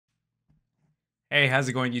Hey, how's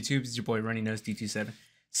it going, YouTube? It's your boy Runny Nose D27.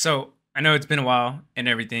 So I know it's been a while and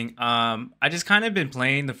everything. I just kind of been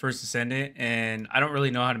playing the First Descendant, and I don't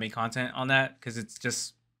really know how to make content on that because it's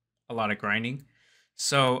just a lot of grinding.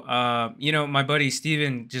 So my buddy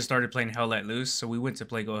Steven just started playing Hell Let Loose, so we went to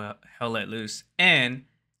play Go Hell Let Loose, and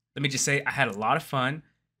let me just say I had a lot of fun.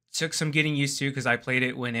 Took some getting used to because I played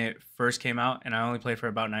it when it first came out, and I only played for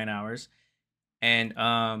about 9 hours. And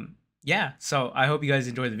yeah, so I hope you guys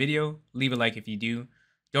enjoy the video. Leave a like if you do.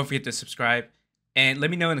 Don't forget to subscribe. And let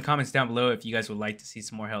me know in the comments down below if you guys would like to see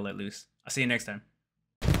some more Hell Let Loose. I'll see you next time.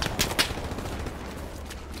 I'm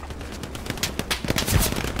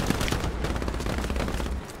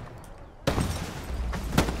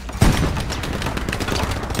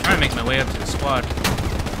trying to make my way up to the squad.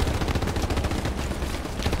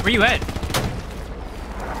 Where you at?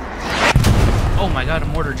 Oh my god, a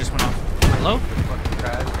mortar just went off. Hello? Fucking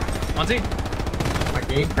crash. Monty? My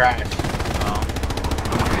game crashed. Oh.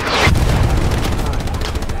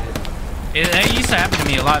 That used to happen to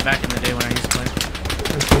me a lot back in the day when I used to play.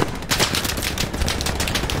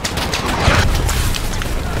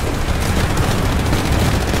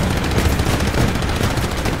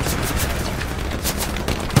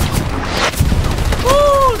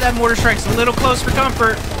 Woo! That mortar strike's a little close for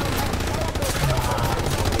comfort.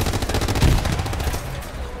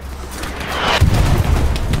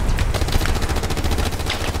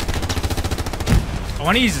 I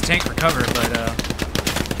want to use the tank for cover, but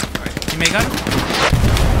you may got him.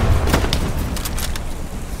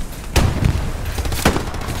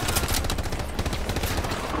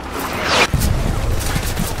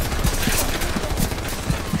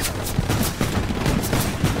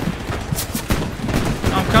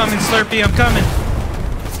 I'm coming, Slurpee, I'm coming.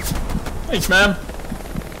 Thanks, man.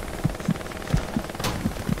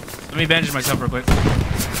 Let me bandage myself real quick.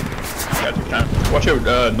 Got your time. Watch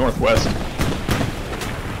out, northwest.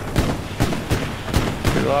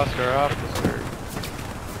 We lost our officer.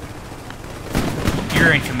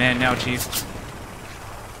 You're in command now, Chief.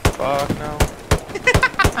 Fuck no.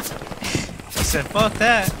 He said, fuck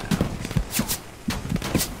that.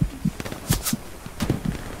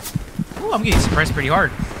 Ooh, I'm getting suppressed pretty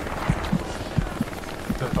hard.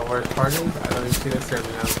 That's the worst part is, I don't even see the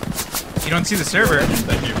server now. You don't see the server.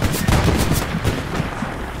 Thank you.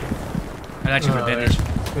 I got you for bandage.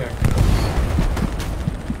 There.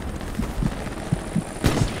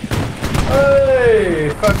 Hey,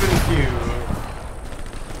 fucking you.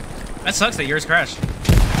 That sucks that yours crashed.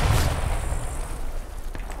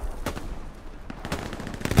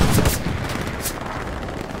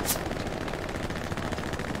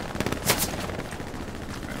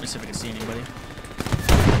 Alright, let me see if I can see anybody.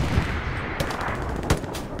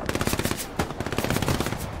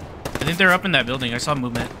 I think they're up in that building. I saw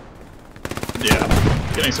movement. Yeah,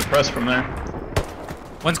 getting suppressed from there.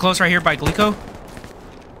 One's close right here by Glico.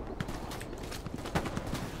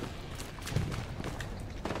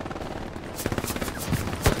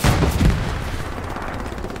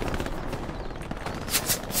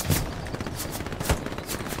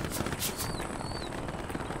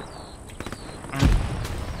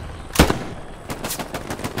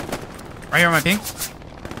 Right here on my ping.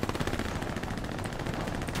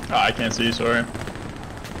 Oh, I can't see, sorry.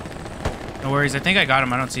 No worries. I think I got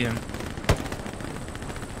him. I don't see him.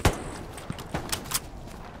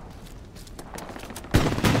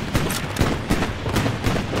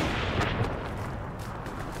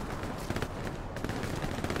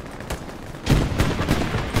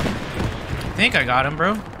 I think I got him,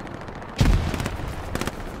 bro.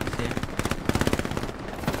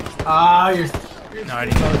 Ah, you're No, I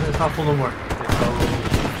didn't. It's not full no more.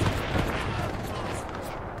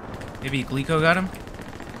 Maybe Glico got him.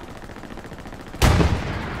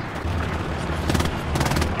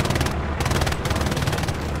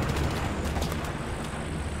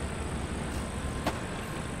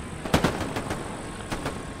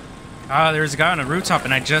 Ah, there's a guy on a rooftop,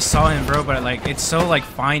 and I just saw him, bro. But like, it's so like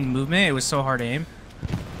fine movement. It was so hard to aim.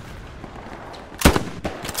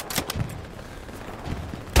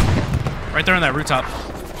 Right there on that rooftop.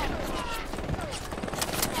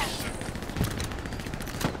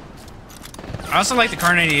 I also like the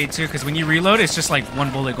Car 98 too, because when you reload, it's just like one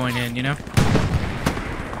bullet going in, you know?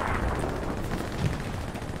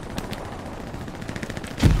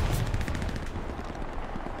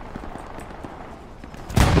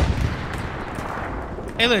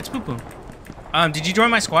 Hey, look, it's Poo Poo. Did you join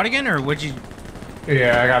my squad again, or would you?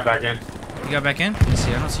 Yeah, I got back in. You got back in? Let's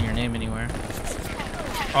see, I don't see your name anywhere.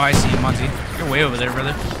 Oh, I see you, Monty. You're way over there,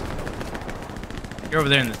 brother. You're over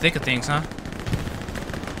there in the thick of things, huh?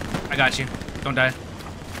 I got you. Don't die.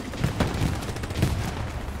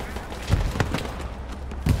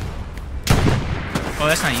 Oh,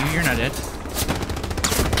 that's not you. You're not dead.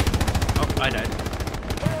 Oh, I died.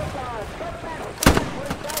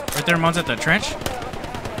 Right there, Mons at the trench.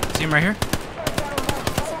 See him right here?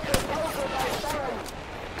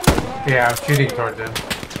 Yeah, I'm shooting towards him.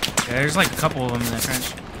 Yeah, there's like a couple of them in that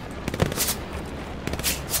trench.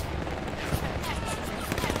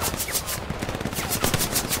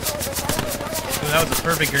 Ooh, that was a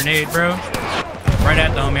perfect grenade, bro. Right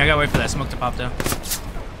at the homie. I gotta wait for that smoke to pop though.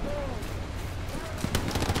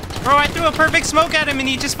 Bro, I threw a perfect smoke at him and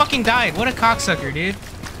he just fucking died. What a cocksucker, dude.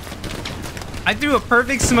 I threw a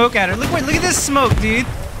perfect smoke at her. Look at this smoke, dude.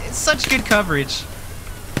 It's such good coverage.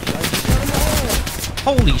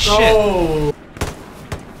 Holy shit. Oh!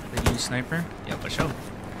 Did you sniper? Yeah, for sure.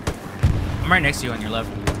 I'm right next to you on your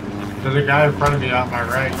left. There's a guy in front of me on my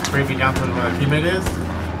right. Bring me down to where my teammate is.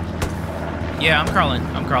 Yeah, I'm crawling.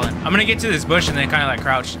 I'm crawling. I'm gonna get to this bush and then kind of like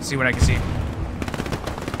crouch and see what I can see.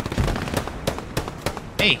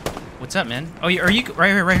 Hey, what's up, man? Oh, are you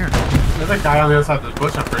right here? Right here. There's a guy on the other side of the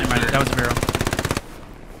bush. I'm pretty Never mind, sure. that was a barrel.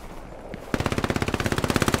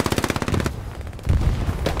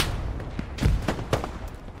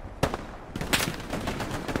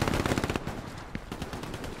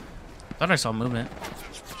 Thought I saw movement.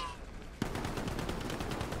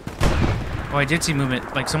 Oh, I did see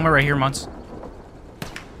movement, like somewhere right here, Mons.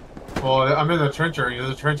 Well, I'm in the trench area.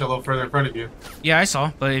 There's a trench a little further in front of you. Yeah, I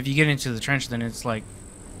saw, but if you get into the trench, then it's like,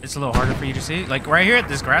 it's a little harder for you to see. Like right here at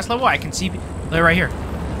this grass level, I can see, like right here.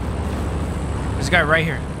 There's a guy right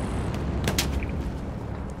here.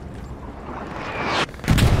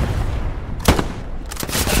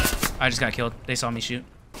 I just got killed. They saw me shoot.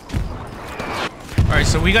 Alright,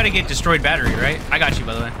 so we gotta get destroyed battery, right? I got you,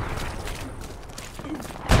 by the way.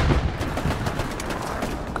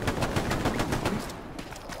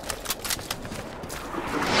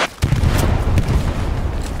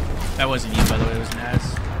 That wasn't you, by the way. It was Naz.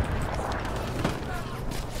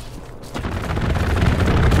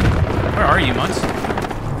 Where are you, Mons?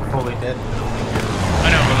 Holy dead. I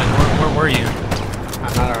know, but like, where were you?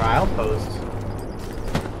 I'm at our outpost.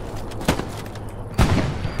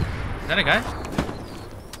 Is that a guy?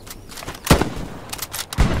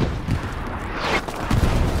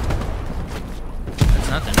 That's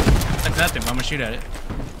nothing. That's nothing, but I'm gonna shoot at it.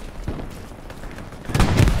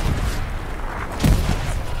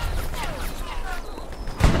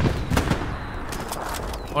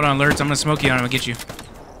 Hold on, Lurtz. I'm gonna smoke you on him and get you.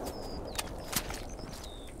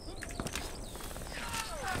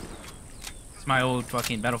 It's my old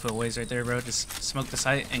fucking Battlefield ways right there, bro. Just smoke the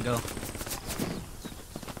site and go.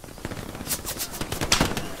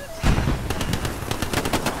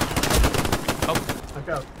 Oh, I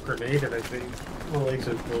got grenaded, I think. My legs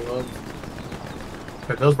just blew up.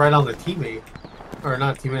 But those right on the teammate. Or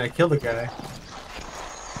not teammate, I killed a guy.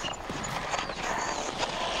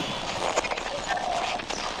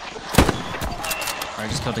 I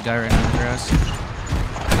just killed the guy right now in the grass.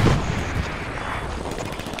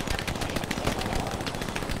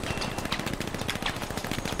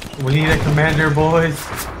 We need a commander, boys.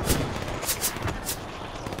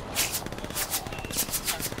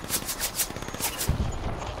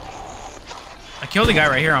 I killed a guy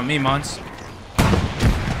right here on me, Mons.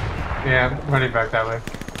 Yeah, I'm running back that way.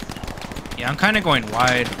 Yeah, I'm kind of going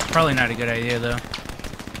wide. Probably not a good idea, though.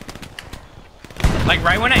 Like,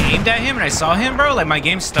 right when I aimed at him and I saw him, bro, like, my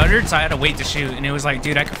game stuttered, so I had to wait to shoot. And it was like,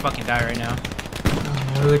 dude, I could fucking die right now.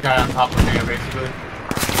 There's a guy on top of me, basically.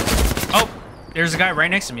 Oh, there's a guy right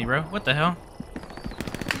next to me, bro. What the hell?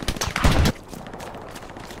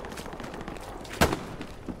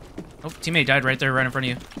 Oh, teammate died right there, right in front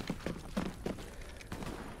of you.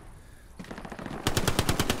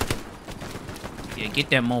 Yeah, get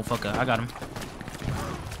that motherfucker. I got him.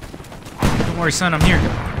 Don't worry, son, I'm here.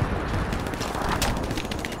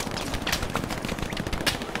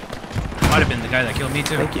 Might have been the guy that killed me,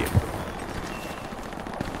 too. Thank you.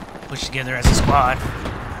 Push together as a squad.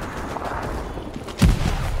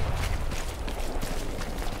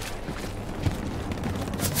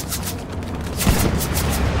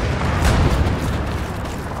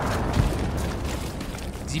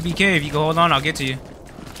 ZBK, if you can hold on, I'll get to you.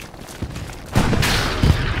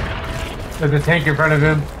 There's a tank in front of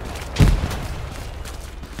him.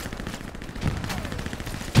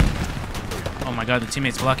 Oh my god, the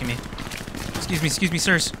teammate's blocking me. Excuse me,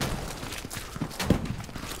 sirs.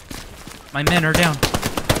 My men are down.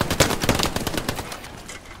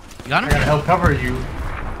 You got I him? gotta help cover you.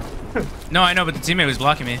 No, I know, but the teammate was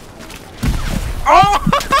blocking me. Oh!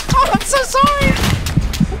 I'm so sorry!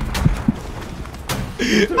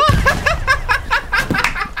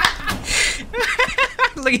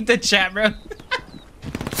 Look at the chat, bro.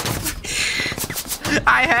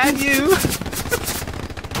 I had you.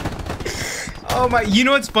 Oh my! You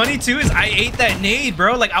know what's funny too is I ate that nade,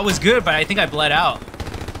 bro. Like I was good, but I think I bled out.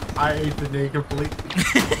 I ate the nade completely.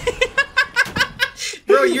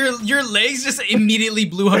 Bro, your legs just immediately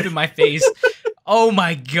blew up in my face. Oh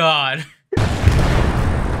my god!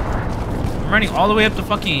 I'm running all the way up the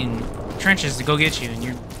fucking trenches to go get you, and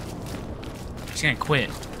you're just gonna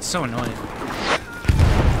quit. It's so annoying.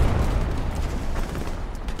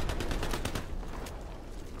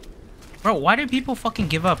 Bro, why do people fucking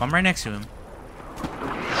give up? I'm right next to him.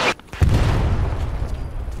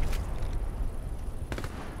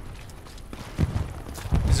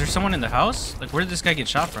 Is there someone in the house? Like, where did this guy get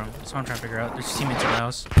shot from? That's what I'm trying to figure out. There's teammates in the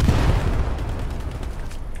house.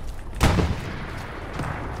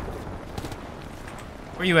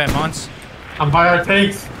 Where you at, Mons? I'm by our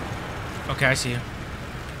tanks. Okay, I see you.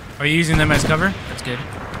 Are you using them as cover? That's good.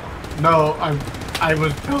 No, I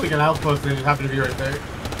was building an outpost and it just happened to be right there.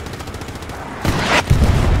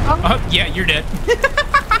 Oh, yeah, you're dead.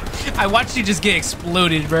 I watched you just get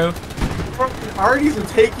exploded, bro. Arties are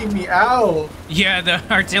taking me out. Yeah, the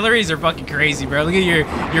artilleries are fucking crazy, bro. Look at your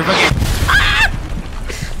fucking...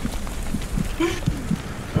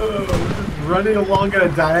 Just running along at a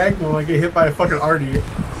diagonal, I get hit by a fucking arty.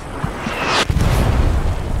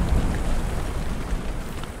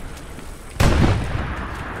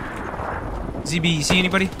 ZB, you see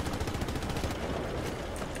anybody?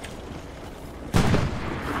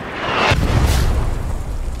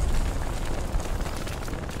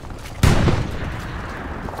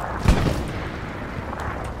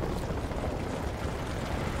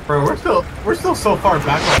 Bro, we're still so far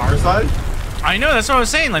back on our side. I know, that's what I was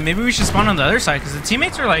saying. Like, maybe we should spawn on the other side, because the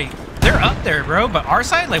teammates are like, they're up there, bro. But our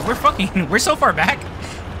side, like, we're so far back.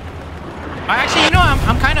 Actually, you know,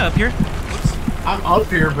 I'm kind of up here. I'm up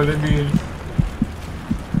here, but I mean...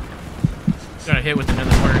 Got a hit with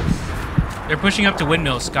another mortar. They're pushing up to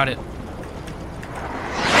windmills. Got it.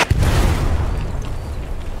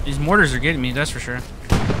 These mortars are getting me, that's for sure.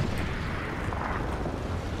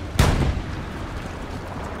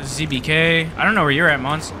 This is ZBK. I don't know where you're at,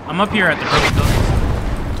 Mons. I'm up here at the broken buildings.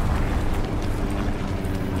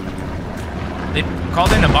 They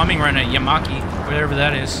called in a bombing run at Yamaki, whatever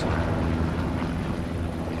that is.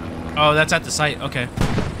 Oh, that's at the site. Okay.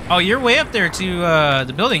 Oh, you're way up there to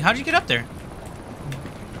the building. How'd you get up there?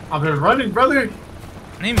 I've been running, brother. I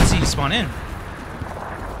didn't even see you spawn in.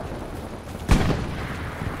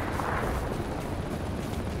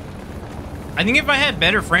 I think if I had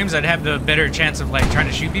better frames, I'd have the better chance of like trying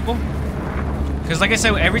to shoot people. Because like I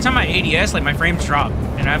said, every time I ADS, like my frames drop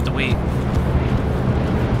and I have to wait.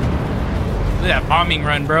 Look at that bombing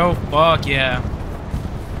run, bro. Fuck yeah.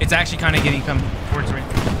 It's actually kind of getting come towards me.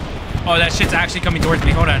 Oh, that shit's actually coming towards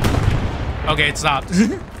me. Hold on. Okay, it stopped.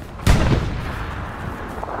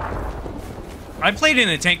 I played in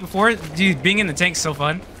a tank before. Dude, being in the tank's so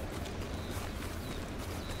fun.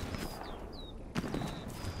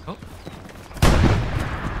 Oh.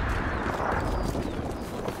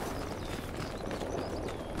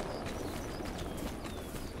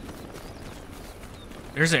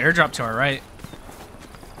 There's an airdrop to our right.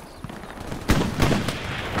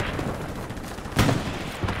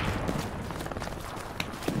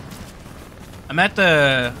 I'm at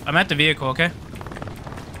the vehicle, okay?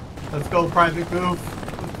 Let's go, Private Goof.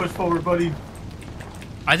 Let's push forward, buddy.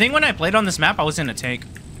 I think when I played on this map, I was in a tank.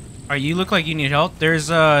 Alright, you look like you need help. There's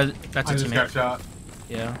that's a I just teammate. got shot.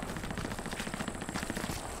 Yeah.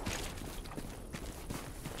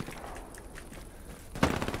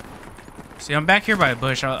 See, I'm back here by a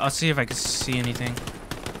bush. I'll see if I can see anything.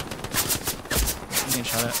 I'm getting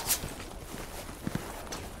shot at.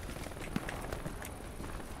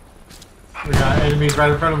 We got enemies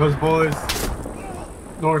right in front of us, boys.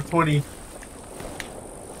 North 20.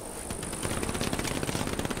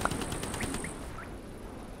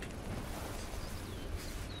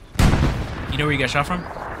 You know where you got shot from?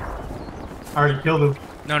 I already killed him.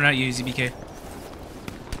 No, not you, ZBK.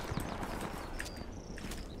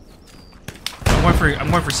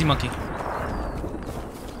 I'm going for Sea Monkey.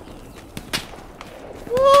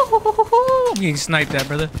 I'm getting sniped at,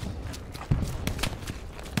 brother.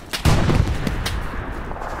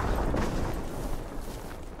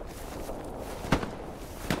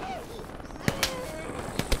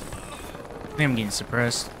 I think I'm getting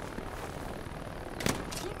suppressed.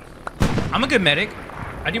 I'm a good medic.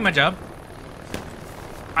 I do my job.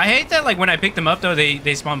 I hate that, like, when I pick them up, though,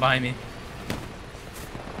 they spawn behind me.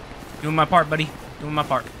 Doing my part, buddy. Doing my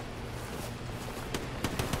part.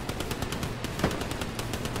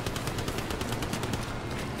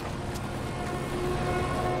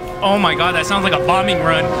 Oh my god, that sounds like a bombing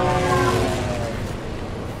run.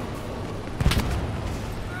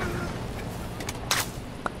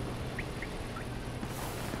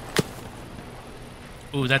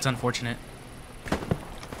 Ooh, that's unfortunate.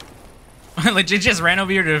 Legit just ran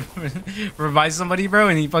over here to revive somebody, bro,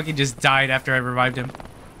 and he fucking just died after I revived him.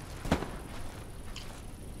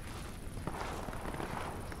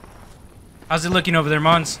 How's it looking over there,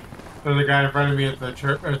 Mons? There's a guy in front of me at the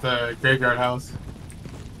church, or the graveyard house.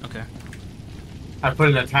 Okay. I put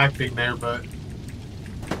an attack thing there, but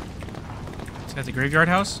It's got the graveyard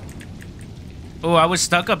house. Oh, I was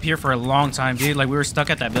stuck up here for a long time, dude. Like, we were stuck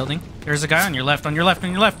at that building. There's a guy on your left, on your left,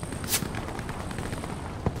 on your left.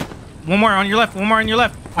 One more on your left, one more on your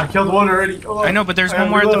left. I killed one already. Oh, I know, but there's one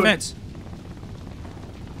more at the fence.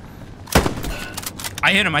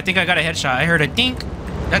 I hit him. I think I got a headshot. I heard a dink.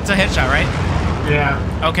 That's a headshot, right?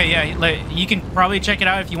 Yeah. Okay, yeah. You can probably check it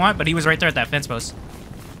out if you want, but he was right there at that fence post.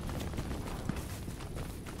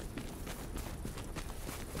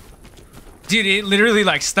 Dude, it literally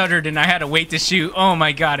like stuttered and I had to wait to shoot. Oh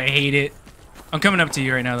my god, I hate it. I'm coming up to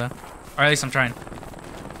you right now, though. Or at least I'm trying.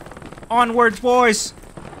 Onwards, boys!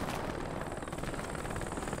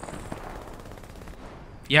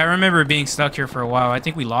 Yeah, I remember being stuck here for a while. I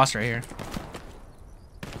think we lost right here.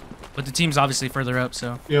 But the team's obviously further up,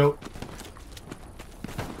 so. Yo.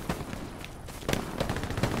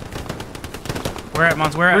 Where at,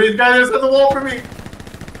 Mons? Where at? These guys just hit the wall for me.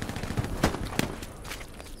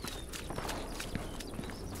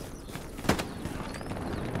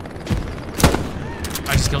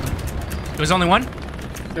 I just killed him. It was only one?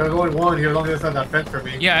 There was only one. He was on the other side of that fence for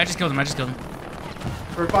me. Yeah, I just killed him. I just killed him.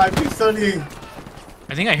 Revive me, Sonny.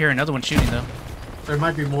 I think I hear another one shooting, though. There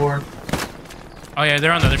might be more. Oh, yeah,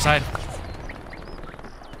 they're on the other side.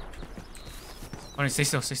 Oh, stay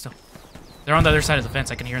still, stay still. They're on the other side of the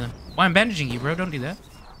fence. I can hear them. Why, I'm bandaging you, bro. Don't do that.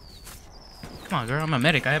 Come on, girl. I'm a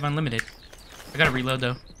medic. I have unlimited. I gotta reload,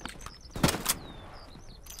 though.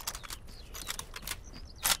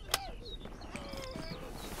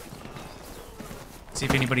 See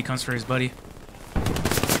if anybody comes for his buddy.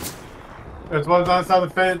 There's one on the side of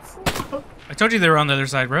the fence. I told you they were on the other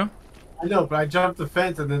side, bro. I know, but I jumped the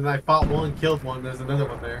fence and then I fought one, killed one. There's another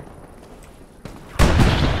one there.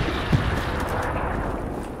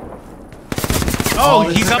 Oh,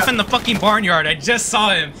 he's up in the fucking barnyard. I just saw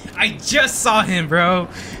him. I just saw him, bro.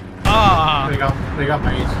 Ah. They got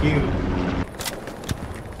my HQ.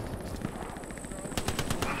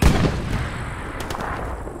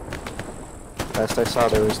 Last I saw,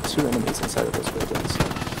 there was 2 enemies inside of those buildings.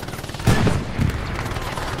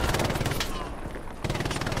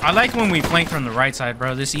 I like when we flank from the right side,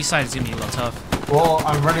 bro. This east side is gonna be a little tough. Well,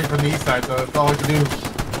 I'm running from the east side, so that's all I can do.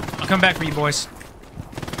 I'll come back for you, boys.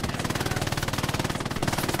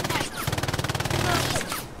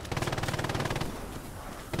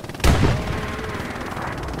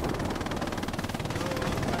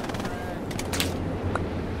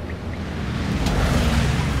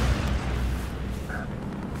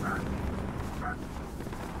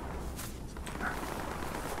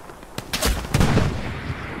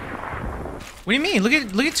 What do you mean? Look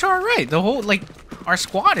at to our right. The whole like our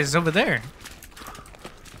squad is over there.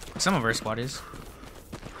 Some of our squad is.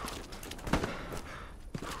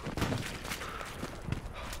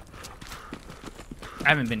 I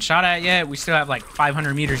haven't been shot at yet. We still have like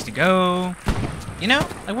 500 meters to go. You know,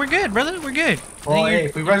 like we're good, brother. We're good. Well, hey,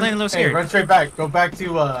 if we run, playing a little hey, scared. run straight back. Go back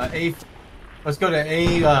to A. Let's go to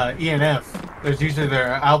A, E, and F. There's usually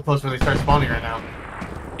their outposts where they start spawning right now.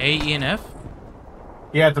 A, E, and F.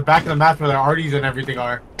 Yeah, at the back of the map where their arties and everything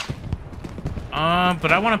are.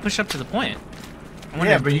 But I want to push up to the point.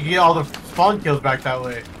 Yeah, but you get all the spawn kills back that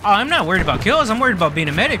way. Oh, I'm not worried about kills. I'm worried about being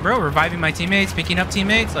a medic, bro. Reviving my teammates, picking up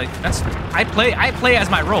teammates. Like that's I play as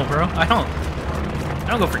my role, bro. I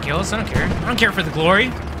don't go for kills. I don't care. I don't care for the glory.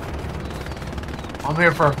 I'm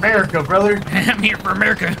here for America, brother. I'm here for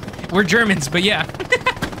America. We're Germans, but yeah.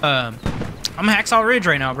 I'm Hacksaw Ridge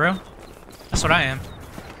right now, bro. That's what I am.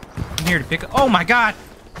 I'm here to pick up. Oh my god.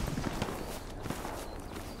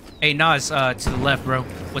 Hey, Nas, to the left, bro.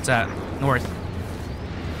 What's that? North.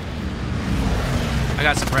 I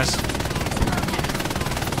got suppressed.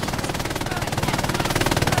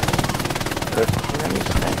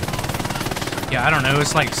 Yeah, I don't know.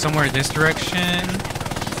 It's like somewhere this direction.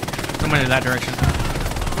 Somewhere in that direction.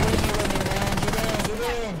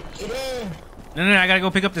 No, I gotta go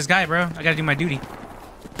pick up this guy, bro. I gotta do my duty.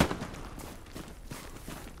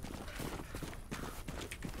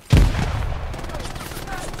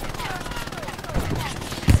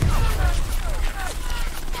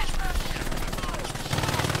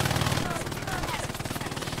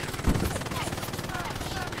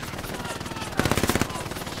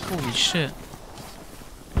 Holy shit.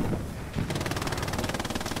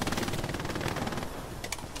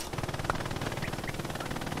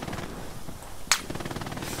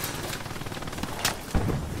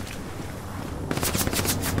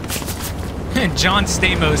 John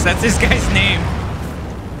Stamos. That's this guy's name.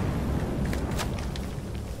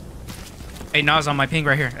 Hey, Nas on my ping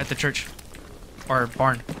right here at the church. Or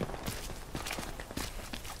barn.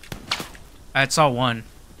 I saw one.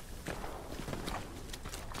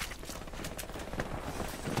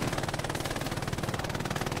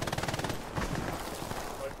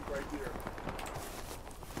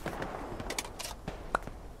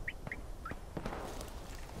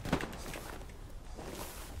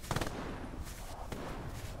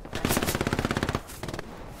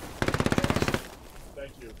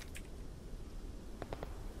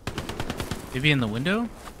 Maybe in the window?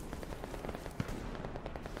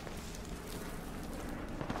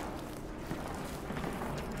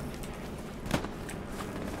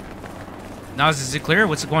 Nas, is it clear?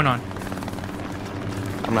 What's going on?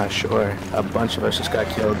 I'm not sure. A bunch of us just got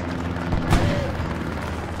killed.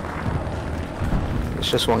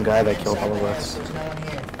 It's just one guy that killed all of us.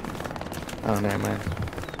 Oh, never mind.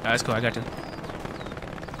 That's cool, I got you.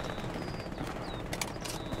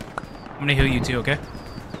 I'm gonna heal you too, okay?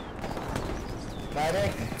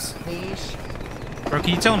 Medics, please. Bro, can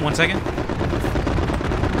you tell him 1 second?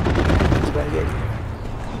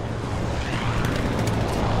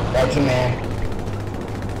 Thank you, man.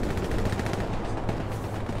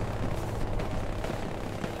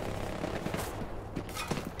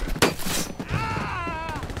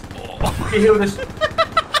 He healed us.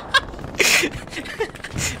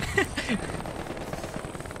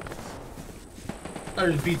 I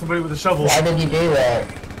just beat somebody with a shovel. Why did you do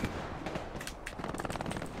that?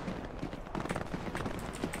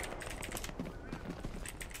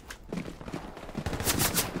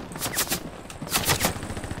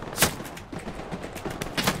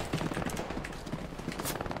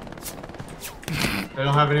 I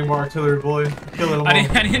don't have any more artillery, boy. Killing them all.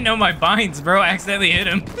 I didn't know my binds, bro. I accidentally hit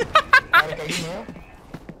him. Medic, are you new?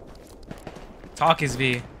 Talk is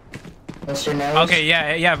V. Mr. Nose? Okay,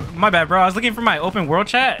 yeah. My bad, bro. I was looking for my open world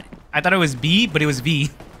chat. I thought it was B, but it was V.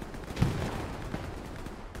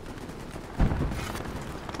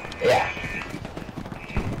 Yeah,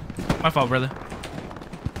 My fault, brother.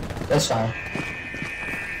 that's fine.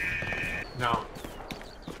 No.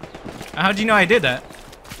 How'd you know I did that?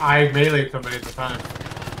 I meleeed somebody at the time.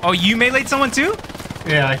 Oh, you meleeed someone too?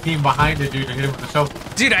 Yeah, I came behind the dude and hit him with a shovel.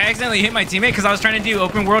 Dude, I accidentally hit my teammate because I was trying to do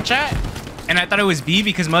open world chat. And I thought it was B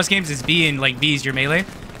because most games it's B and like B is your melee.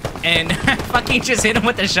 And I fucking just hit him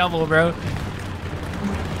with the shovel, bro.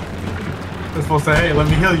 They're supposed to say, hey, let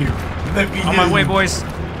me heal you. Let me On heal my way, you. boys.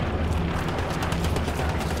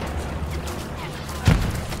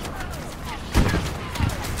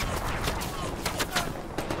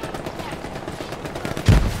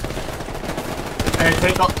 Hey,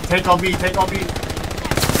 take on me, take on me.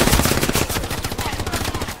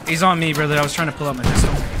 He's on me, brother. I was trying to pull out my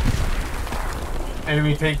pistol.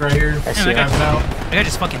 Enemy tank right here. I Damn, see that him. guy, out. that guy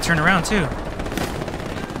just fucking turned around too.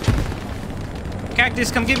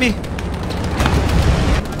 Cactus, come get me.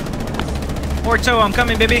 Orto, I'm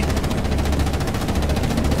coming, baby.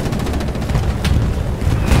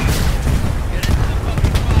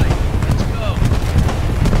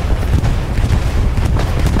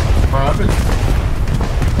 Bro, I've been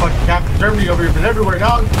fucking Captain Germany over here, been everywhere,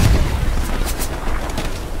 dog.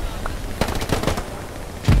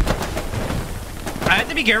 I had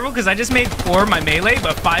to be careful because I just made 4 my melee,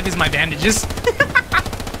 but 5 is my bandages.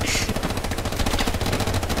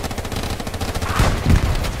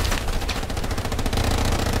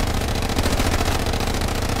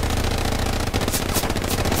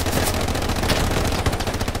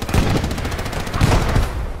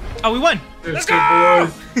 Oh, we won! Let's go!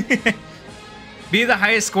 Be the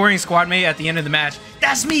highest scoring squad mate at the end of the match.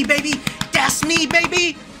 That's me, baby! That's me,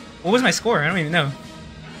 baby! What was my score? I don't even know.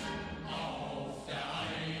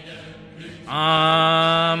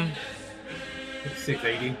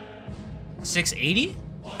 680. 680?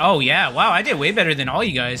 Oh, yeah. Wow, I did way better than all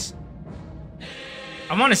you guys.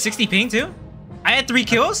 I'm on a 60 ping, too. I had 3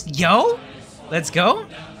 kills? Yo! Let's go.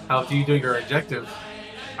 How do you do your objective?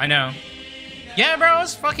 I know. Yeah, bro, I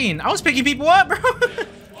was picking people up, bro.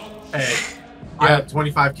 Hey, I have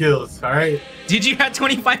 25 kills, alright? Did you have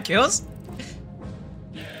 25 kills?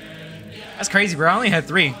 That's crazy, bro. I only had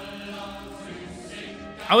 3.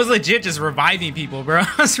 I was legit just reviving people, bro.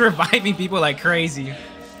 I was reviving people like crazy.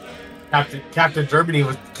 Captain Germany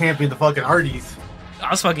was camping the fucking Arties. I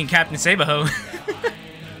was fucking Captain Sabaho.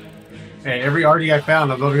 Hey, every Artie I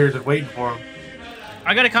found, I was over here just waiting for him.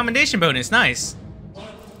 I got a commendation bonus. Nice.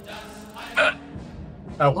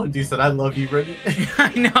 That one dude said, I love you, Brittany.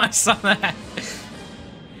 I know, I saw that.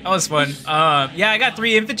 That was fun. Yeah, I got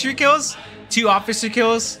 3 infantry kills, 2 officer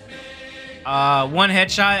kills, One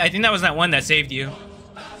headshot. I think that was that one that saved you.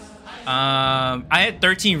 I had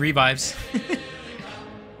 13 revives.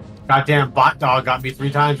 Goddamn bot dog got me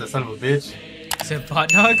 3 times. That son of a bitch. Said bot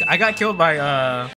dog. I got killed by